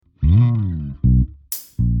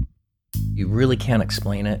You really can't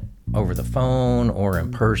explain it over the phone or in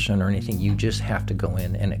person or anything. You just have to go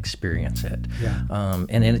in and experience it. Yeah.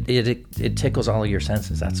 And it tickles all of your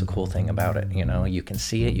senses. That's the cool thing about it. You know, you can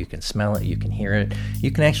see it, you can smell it, you can hear it. You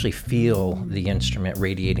can actually feel the instrument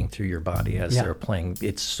radiating through your body as they're playing.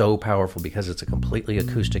 It's so powerful because it's a completely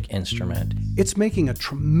acoustic instrument. It's making a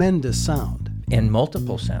tremendous sound. And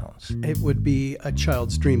multiple sounds. It would be a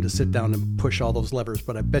child's dream to sit down and push all those levers,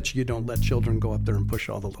 but I bet you don't let children go up there and push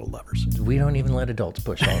all the little levers. We don't even let adults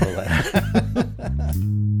push all the levers.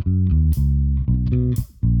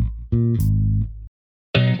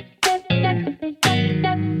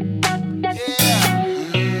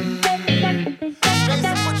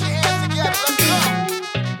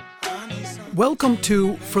 Welcome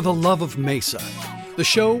to For the Love of Mesa, the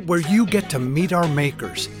show where you get to meet our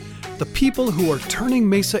makers, the people who are turning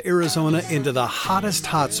Mesa, Arizona into the hottest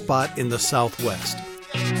hotspot in the Southwest.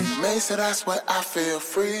 Mesa, that's where I feel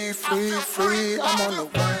free, free, free. I'm on the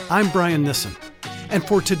way. I'm Brian Nissen, and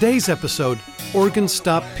for today's episode, Organ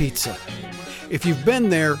Stop Pizza. If you've been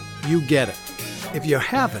there, you get it. If you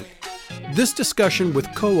haven't, this discussion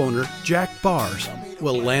with co-owner Jack Bars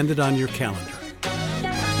will land it on your calendar.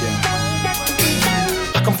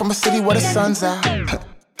 I come from a city where the sun's out.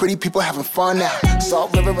 Pretty people having fun now.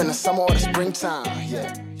 Salt River in the summer or the springtime.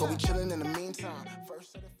 Yeah, but we chilling in the meantime.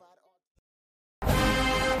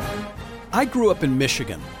 I grew up in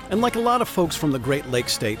Michigan, and like a lot of folks from the Great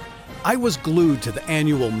Lakes state, I was glued to the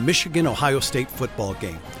annual Michigan-Ohio State football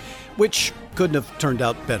game, which couldn't have turned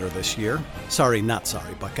out better this year. Sorry, not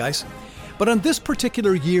sorry, Buckeyes. But on this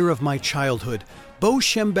particular year of my childhood, Bo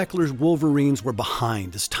Schembechler's Wolverines were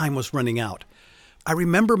behind as time was running out. I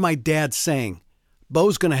remember my dad saying,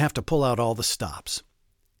 "Bo's going to have to pull out all the stops."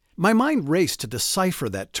 My mind raced to decipher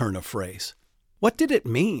that turn of phrase. What did it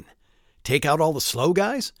mean? Take out all the slow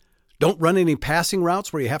guys? Don't run any passing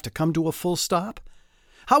routes where you have to come to a full stop?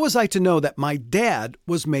 How was I to know that my dad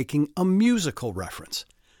was making a musical reference?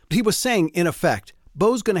 He was saying, in effect,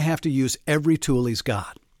 Bo's going to have to use every tool he's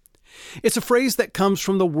got. It's a phrase that comes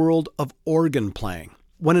from the world of organ playing.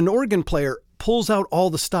 When an organ player pulls out all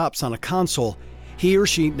the stops on a console, he or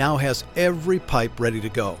she now has every pipe ready to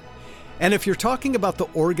go. And if you're talking about the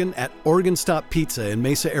organ at Organ Stop Pizza in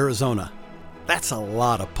Mesa, Arizona, that's a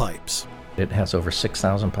lot of pipes. It has over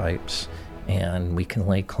 6,000 pipes, and we can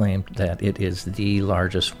lay claim that it is the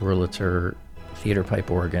largest Wurlitzer theater pipe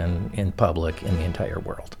organ in public in the entire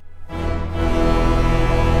world.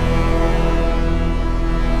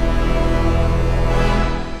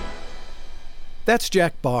 That's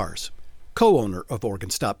Jack Bars, co-owner of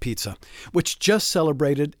Organ Stop Pizza, which just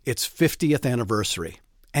celebrated its 50th anniversary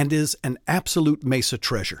and is an absolute Mesa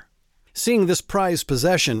treasure. Seeing this prized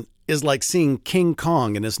possession is like seeing King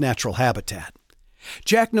Kong in his natural habitat.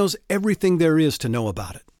 Jack knows everything there is to know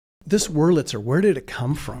about it. This Wurlitzer, where did it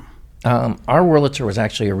come from? Our Wurlitzer was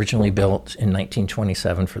actually originally built in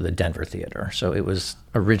 1927 for the Denver Theater. So it was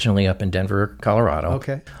originally up in Denver, Colorado.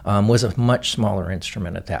 Okay. Was a much smaller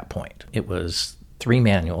instrument at that point. It was 3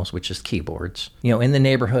 manuals, which is keyboards, in the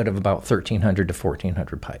neighborhood of about 1,300 to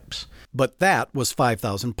 1,400 pipes. But that was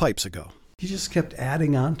 5,000 pipes ago. You just kept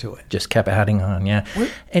adding on to it. Just kept adding on, yeah.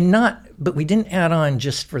 But we didn't add on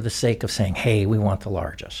just for the sake of saying, hey, we want the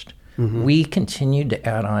largest. Mm-hmm. We continued to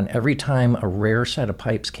add on every time a rare set of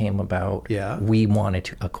pipes came about. Yeah. We wanted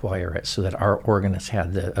to acquire it so that our organists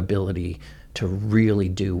had the ability to really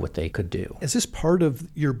do what they could do. Is this part of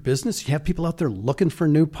your business? You have people out there looking for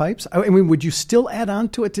new pipes? I mean, would you still add on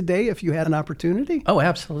to it today if you had an opportunity? Oh,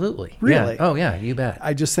 absolutely. Really? Yeah. Oh, yeah, you bet.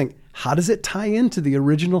 I just think, how does it tie into the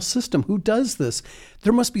original system? Who does this?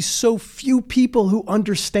 There must be so few people who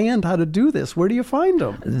understand how to do this. Where do you find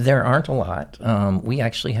them? There aren't a lot. We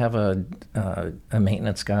actually have a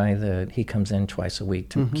maintenance guy that he comes in twice a week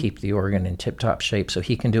to keep the organ in tip-top shape, so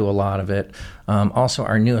he can do a lot of it. Also,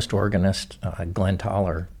 our newest organist, Glenn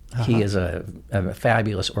Toller, he is a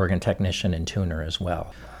fabulous organ technician and tuner as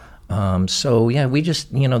well. We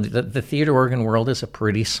just, the theater organ world is a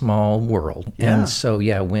pretty small world. Yeah. And so,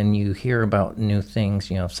 when you hear about new things,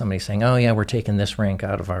 if somebody's saying, oh, yeah, we're taking this rank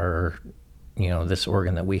out of our, this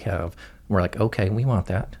organ that we have, we're like, okay, we want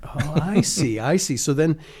that. Oh, I see. So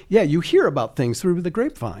then, you hear about things through the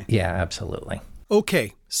grapevine. Yeah, absolutely.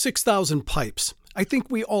 Okay, 6,000 pipes. I think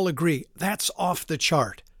we all agree that's off the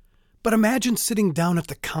chart. But imagine sitting down at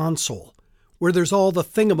the console, where there's all the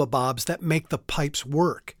thingamabobs that make the pipes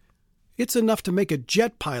work. It's enough to make a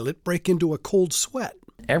jet pilot break into a cold sweat.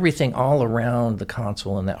 Everything all around the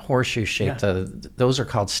console in that horseshoe shape, those are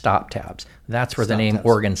called stop tabs. That's where the name tabs.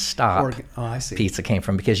 Organ Stop Pizza came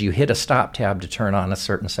from, because you hit a stop tab to turn on a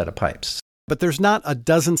certain set of pipes. But there's not a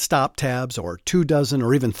dozen stop tabs or 2 dozen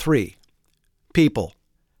or even 3. people.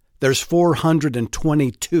 There's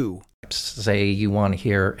 422. Say you want to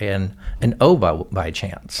hear an oboe by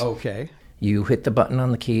chance. Okay. You hit the button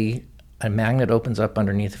on the key, a magnet opens up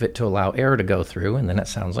underneath of it to allow air to go through, and then it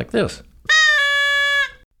sounds like this.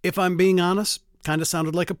 If I'm being honest, kind of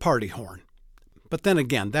sounded like a party horn. But then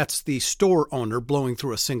again, that's the store owner blowing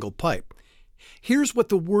through a single pipe. Here's what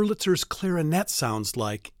the Wurlitzer's clarinet sounds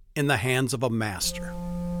like in the hands of a master.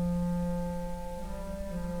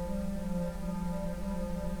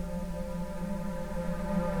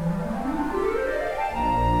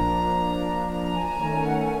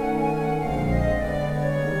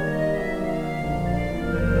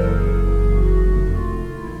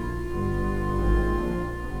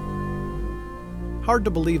 Hard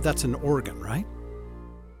to believe that's an organ, right?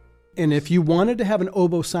 And if you wanted to have an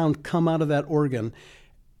oboe sound come out of that organ,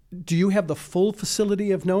 do you have the full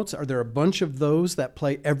facility of notes? Are there a bunch of those that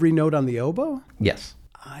play every note on the oboe? Yes.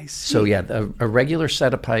 I see. So yeah, a regular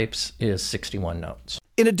set of pipes is 61 notes.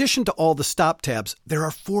 In addition to all the stop tabs, there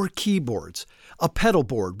are 4 keyboards, a pedal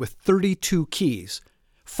board with 32 keys,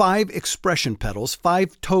 5 expression pedals,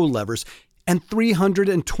 5 toe levers, and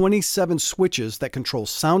 327 switches that control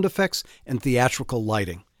sound effects and theatrical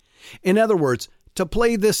lighting. In other words, to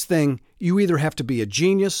play this thing, you either have to be a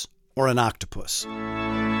genius or an octopus.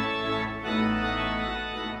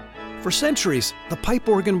 For centuries, the pipe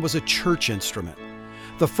organ was a church instrument.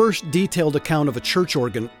 The first detailed account of a church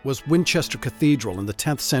organ was Winchester Cathedral in the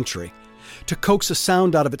 10th century. To coax a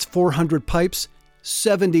sound out of its 400 pipes,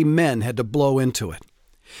 70 men had to blow into it.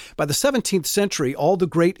 By the 17th century, all the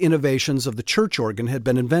great innovations of the church organ had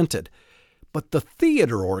been invented. But the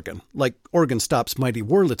theater organ, like Orgenstop's mighty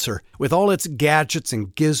Wurlitzer, with all its gadgets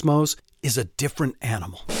and gizmos, is a different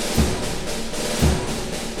animal.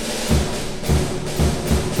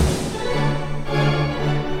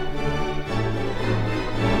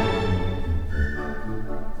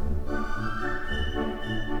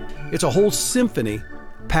 It's a whole symphony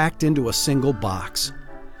packed into a single box.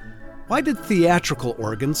 Why did theatrical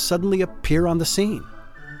organs suddenly appear on the scene?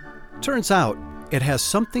 Turns out it has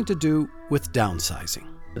something to do with downsizing.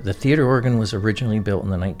 The theater organ was originally built in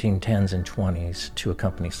the 1910s and 20s to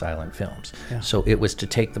accompany silent films. Yeah. So it was to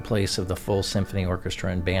take the place of the full symphony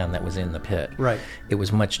orchestra and band that was in the pit. Right. It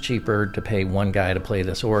was much cheaper to pay one guy to play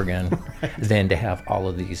this organ than to have all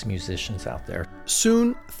of these musicians out there.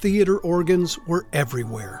 Soon, theater organs were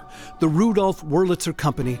everywhere. The Rudolf Wurlitzer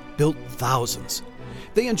Company built thousands.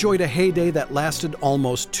 They enjoyed a heyday that lasted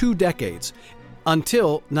almost 2 decades,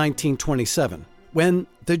 until 1927, when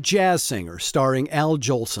The Jazz Singer, starring Al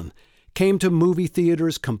Jolson, came to movie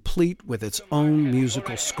theaters complete with its own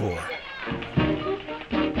musical score.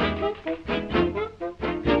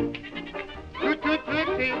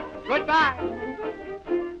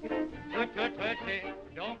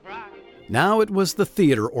 Now it was the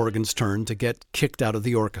theater organ's turn to get kicked out of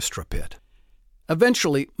the orchestra pit.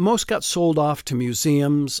 Eventually, most got sold off to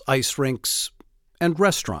museums, ice rinks, and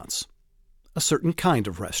restaurants. A certain kind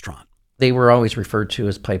of restaurant. They were always referred to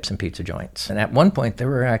as pipes and pizza joints. And at one point, there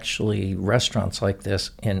were actually restaurants like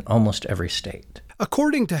this in almost every state.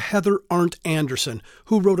 According to Heather Arndt Anderson,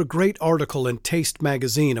 who wrote a great article in Taste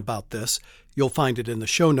magazine about this, you'll find it in the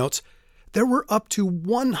show notes, there were up to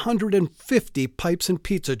 150 pipes and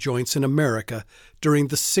pizza joints in America during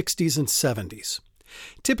the 60s and 70s.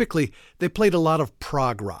 Typically, they played a lot of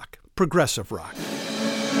prog rock, progressive rock.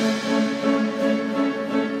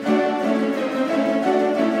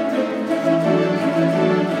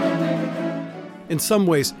 In some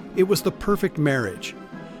ways, it was the perfect marriage.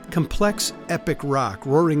 Complex, epic rock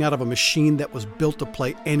roaring out of a machine that was built to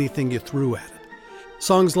play anything you threw at it.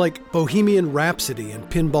 Songs like Bohemian Rhapsody and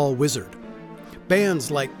Pinball Wizard. Bands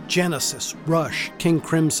like Genesis, Rush, King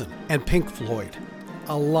Crimson, and Pink Floyd.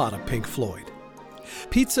 A lot of Pink Floyd.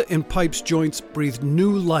 Pizza and pipes joints breathed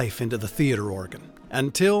new life into the theater organ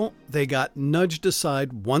until they got nudged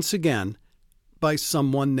aside once again by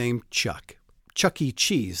someone named Chuck. Chuck E.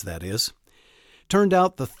 Cheese, that is. Turned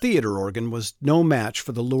out the theater organ was no match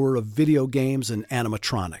for the lure of video games and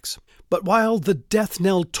animatronics. But while the death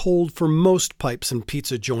knell tolled for most pipes and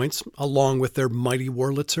pizza joints, along with their mighty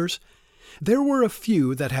Wurlitzers, there were a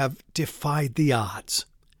few that have defied the odds.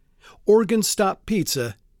 Orgenstop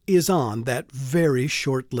Pizza is on that very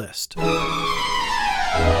short list.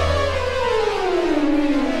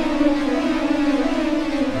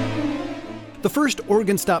 The first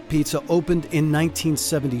Orgenstop Pizza opened in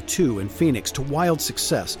 1972 in Phoenix to wild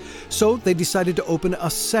success, so they decided to open a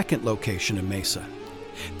second location in Mesa.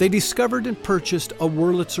 They discovered and purchased a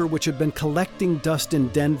Wurlitzer which had been collecting dust in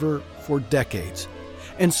Denver for decades,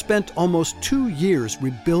 and spent almost 2 years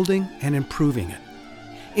rebuilding and improving it.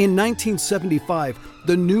 In 1975,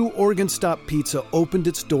 the new Oregon Stop Pizza opened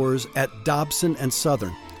its doors at Dobson and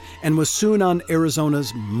Southern and was soon on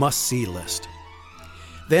Arizona's must-see list.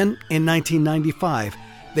 Then, in 1995,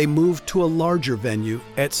 they moved to a larger venue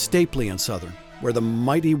at Stapley and Southern, where the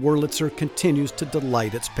mighty Wurlitzer continues to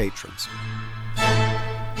delight its patrons.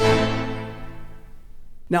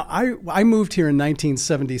 Now, I moved here in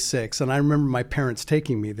 1976, and I remember my parents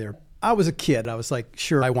taking me there. I was a kid. I was like,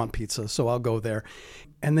 sure, I want pizza, so I'll go there.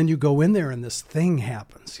 And then you go in there and this thing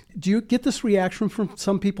happens. Do you get this reaction from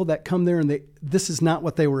some people that come there and this is not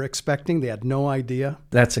what they were expecting? They had no idea?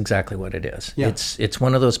 That's exactly what it is. Yeah. It's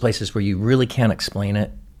one of those places where you really can't explain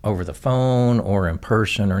it over the phone or in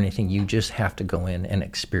person or anything. You just have to go in and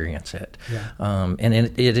experience it. Yeah. And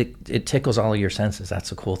it tickles all of your senses. That's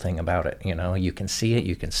the cool thing about it. You know, you can see it,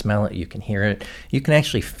 you can smell it, you can hear it. You can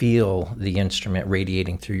actually feel the instrument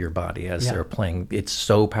radiating through your body as they're playing. It's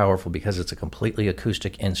so powerful because it's a completely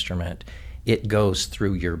acoustic instrument. It goes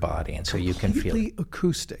through your body, and so you can feel it. Completely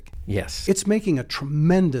acoustic. Yes. It's making a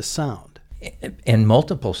tremendous sound. And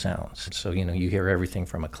multiple sounds. So, you know, you hear everything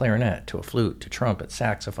from a clarinet to a flute to trumpet,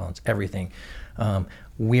 saxophones, everything.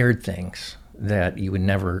 Weird things that you would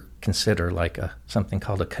never consider, like something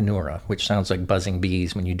called a canura, which sounds like buzzing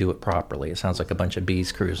bees when you do it properly. It sounds like a bunch of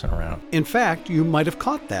bees cruising around. In fact, you might have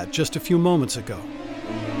caught that just a few moments ago.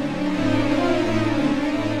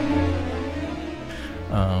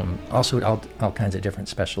 Also, all kinds of different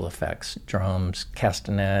special effects, drums,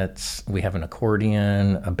 castanets, we have an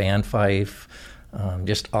accordion, a bandfife,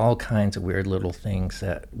 just all kinds of weird little things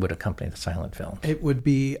that would accompany the silent film. It would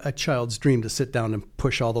be a child's dream to sit down and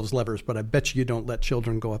push all those levers, but I bet you don't let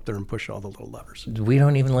children go up there and push all the little levers. We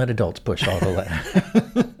don't even let adults push all the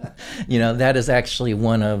levers. You know, that is actually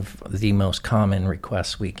one of the most common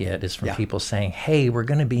requests we get is from people saying, hey, we're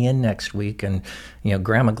going to be in next week, and, you know,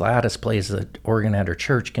 Grandma Gladys plays the organ at her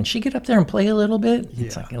church. Can she get up there and play a little bit?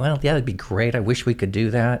 It's like, well, yeah, that'd be great. I wish we could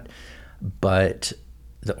do that. But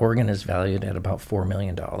the organ is valued at about $4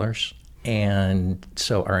 million. And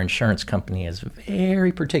so our insurance company is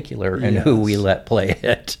very particular in who we let play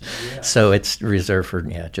it. Yes. So it's reserved for,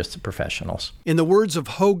 just the professionals. In the words of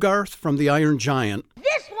Hogarth from the Iron Giant,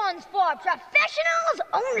 this one's for professionals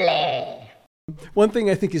only. One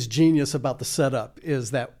thing I think is genius about the setup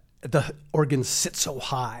is that the organs sit so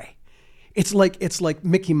high. It's like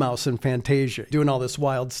Mickey Mouse and Fantasia doing all this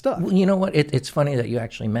wild stuff. Well, you know what? It's funny that you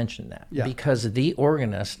actually mentioned that. Yeah. Because the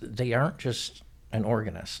organist, they aren't just an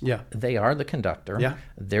organist. Yeah. They are the conductor. Yeah.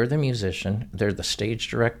 They're the musician. They're the stage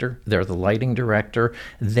director. They're the lighting director.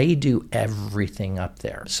 They do everything up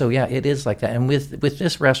there. So, yeah, it is like that. And with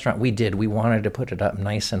this restaurant, we wanted to put it up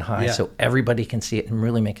nice and high so everybody can see it and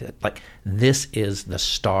really make it like this is the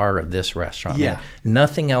star of this restaurant. Yeah. Man,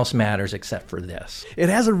 nothing else matters except for this. It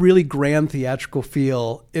has a really grand theatrical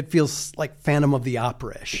feel. It feels like Phantom of the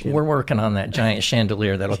Opera-ish. We're working on that giant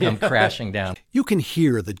chandelier that'll come crashing down. You can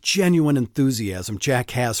hear the genuine enthusiasm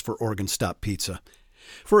Jack has for Oregon Stop Pizza.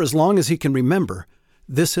 For as long as he can remember,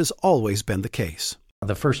 this has always been the case.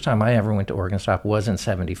 The first time I ever went to Oregon Stop was in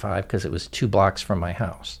 75 because it was 2 blocks from my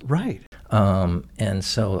house. Right. And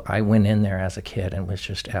so I went in there as a kid and was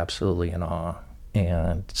just absolutely in awe.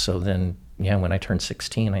 And so then, when I turned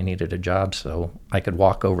 16, I needed a job so I could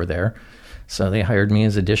walk over there. So they hired me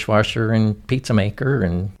as a dishwasher and pizza maker,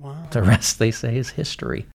 and the rest, they say, is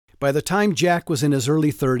history. By the time Jack was in his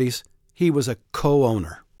early 30s, he was a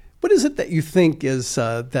co-owner. What is it that you think is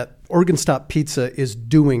that Oregon Stop Pizza is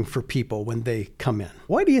doing for people when they come in?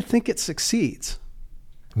 Why do you think it succeeds?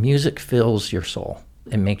 Music fills your soul.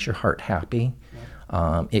 It makes your heart happy.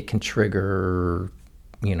 It can trigger,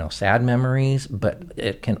 sad memories, but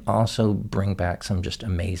it can also bring back some just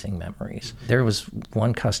amazing memories. There was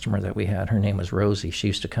one customer that we had. Her name was Rosie. She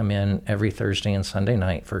used to come in every Thursday and Sunday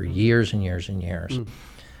night for years and years and years.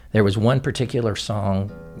 There was one particular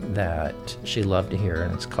song that she loved to hear,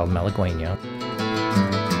 and it's called Malagueña.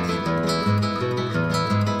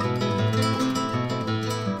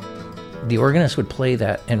 The organist would play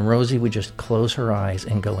that, and Rosie would just close her eyes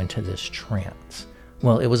and go into this trance.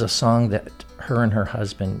 Well, it was a song that her and her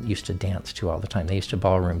husband used to dance to all the time. They used to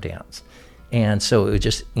ballroom dance. And so it was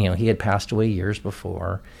just, he had passed away years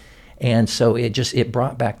before. And so it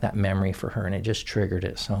brought back that memory for her, and it just triggered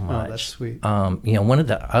it so much. Oh, that's sweet. One of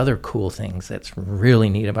the other cool things that's really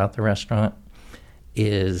neat about the restaurant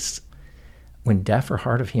is when deaf or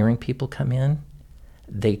hard of hearing people come in,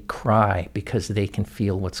 they cry because they can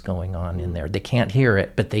feel what's going on in there. They can't hear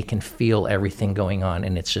it, but they can feel everything going on,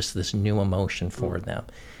 and it's just this new emotion for them.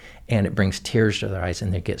 and it brings tears to their eyes,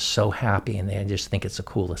 and they get so happy, and they just think it's the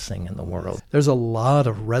coolest thing in the world. There's a lot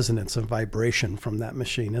of resonance and vibration from that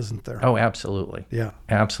machine, isn't there? Oh, absolutely. Yeah.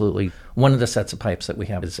 Absolutely. One of the sets of pipes that we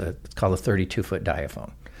have is it's called a 32-foot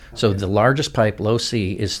diaphone. So the largest pipe, low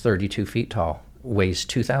C, is 32 feet tall, weighs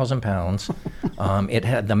 2,000 pounds. It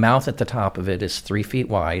had the mouth at the top of it is 3 feet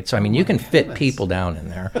wide. So, I mean, you can fit people down in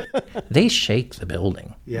there. They shake the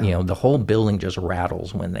building. Yeah. You know, the whole building just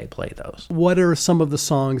rattles when they play those. What are some of the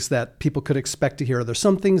songs that people could expect to hear? Are there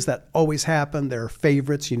some things that always happen? They're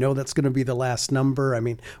favorites. You know that's going to be the last number. I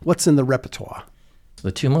mean, what's in the repertoire?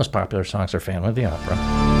 The two most popular songs are Phantom of the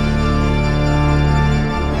Opera.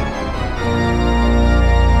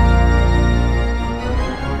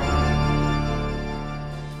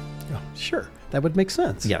 Sure, that would make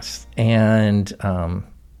sense. Yes, and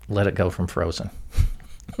Let It Go from Frozen.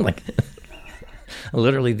 Like,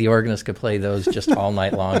 literally, the organist could play those just all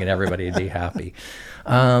night long, and everybody would be happy.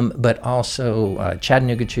 But also,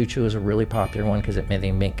 Chattanooga Choo Choo is a really popular one because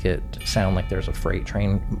they make it sound like there's a freight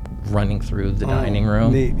train running through the dining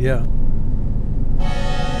room. Neat, yeah.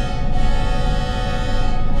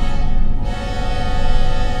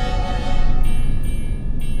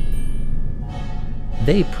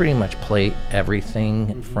 They pretty much play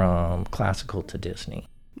everything from classical to Disney.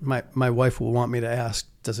 My wife will want me to ask,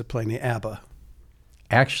 does it play any ABBA?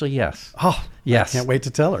 Actually, yes. Oh, yes. I can't wait to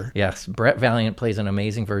tell her. Yes. Brett Valiant plays an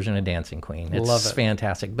amazing version of Dancing Queen. It's Love it.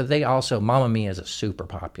 fantastic. But they also, Mamma Mia is a super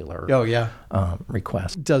popular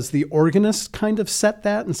request. Does the organist kind of set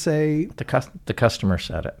that and say... The customer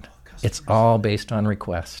set it. It's all based on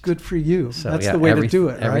request. Good for you. So, that's the way to do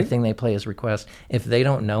it, right? Everything they play is request. If they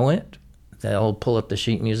don't know it, they'll pull up the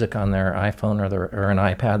sheet music on their iPhone or an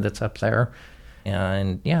iPad that's up there.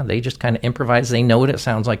 And, yeah, they just kind of improvise. They know what it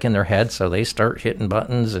sounds like in their head, so they start hitting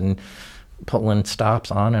buttons and pulling stops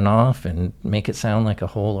on and off and make it sound like a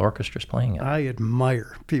whole orchestra's playing it. I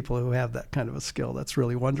admire people who have that kind of a skill. That's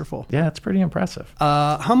really wonderful. Yeah, it's pretty impressive.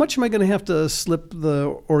 How much am I going to have to slip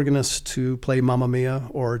the organist to play Mamma Mia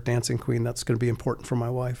or Dancing Queen? That's going to be important for my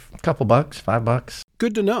wife. A couple bucks, $5.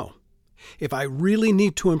 Good to know. If I really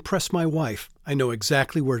need to impress my wife, I know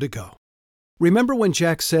exactly where to go. Remember when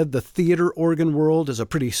Jack said the theater organ world is a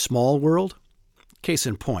pretty small world? Case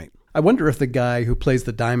in point. I wonder if the guy who plays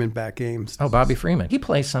the Diamondback games... Oh, Bobby Freeman. He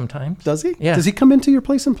plays sometimes. Does he? Yeah. Does he come into your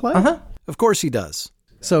place and play? Uh-huh. Of course he does.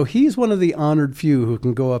 So he's one of the honored few who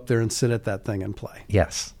can go up there and sit at that thing and play.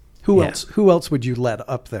 Yes. Who else would you let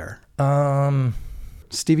up there? Um...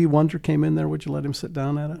 Stevie Wonder came in there. Would you let him sit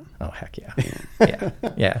down at it? Oh, heck yeah.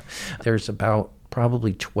 Yeah. There's about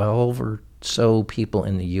probably 12 or so people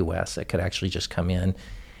in the U.S. that could actually just come in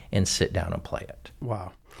and sit down and play it.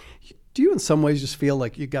 Wow. Do you in some ways just feel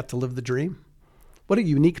like you got to live the dream? What a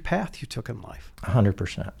unique path you took in life.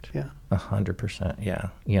 100%. Yeah. 100%, yeah.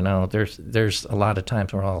 You know, there's a lot of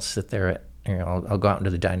times where I'll sit there I'll go out into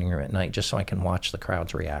the dining room at night just so I can watch the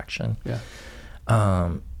crowd's reaction. Yeah.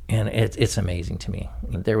 And it's amazing to me.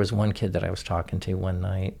 There was one kid that I was talking to one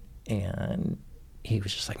night, and he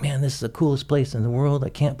was just like, man, this is the coolest place in the world. I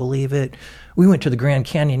can't believe it. We went to the Grand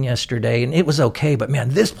Canyon yesterday, and it was okay, but, man,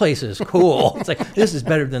 this place is cool. It's like, this is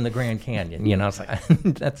better than the Grand Canyon. You know, it's like,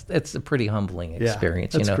 that's a pretty humbling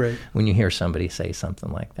experience, that's great. when you hear somebody say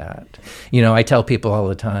something like that. You know, I tell people all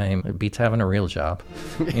the time, it beats having a real job,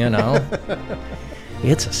 you know.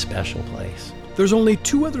 It's a special place. There's only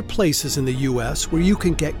 2 other places in the U.S. where you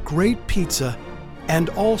can get great pizza and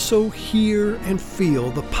also hear and feel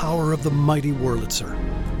the power of the mighty Wurlitzer.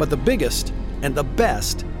 But the biggest and the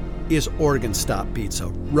best is Oregon Stop Pizza,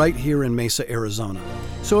 right here in Mesa, Arizona.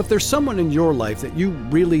 So if there's someone in your life that you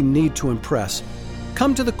really need to impress,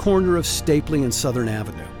 come to the corner of Stapling and Southern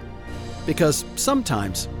Avenue. Because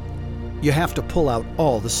sometimes you have to pull out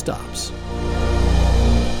all the stops.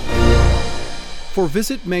 For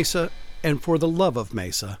Visit Mesa and for the love of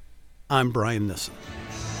Mesa, I'm Brian Nissen.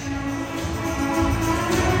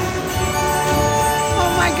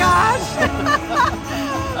 Oh my gosh!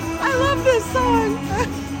 I love this song.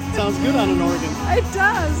 Sounds good on an organ. It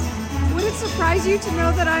does. Would it surprise you to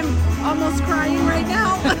know that I'm almost crying right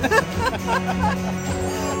now?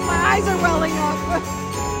 My eyes are welling up.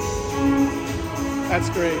 That's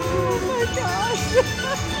great. Oh my gosh.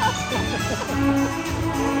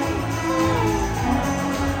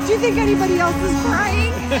 Do you think anybody else is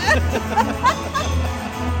crying?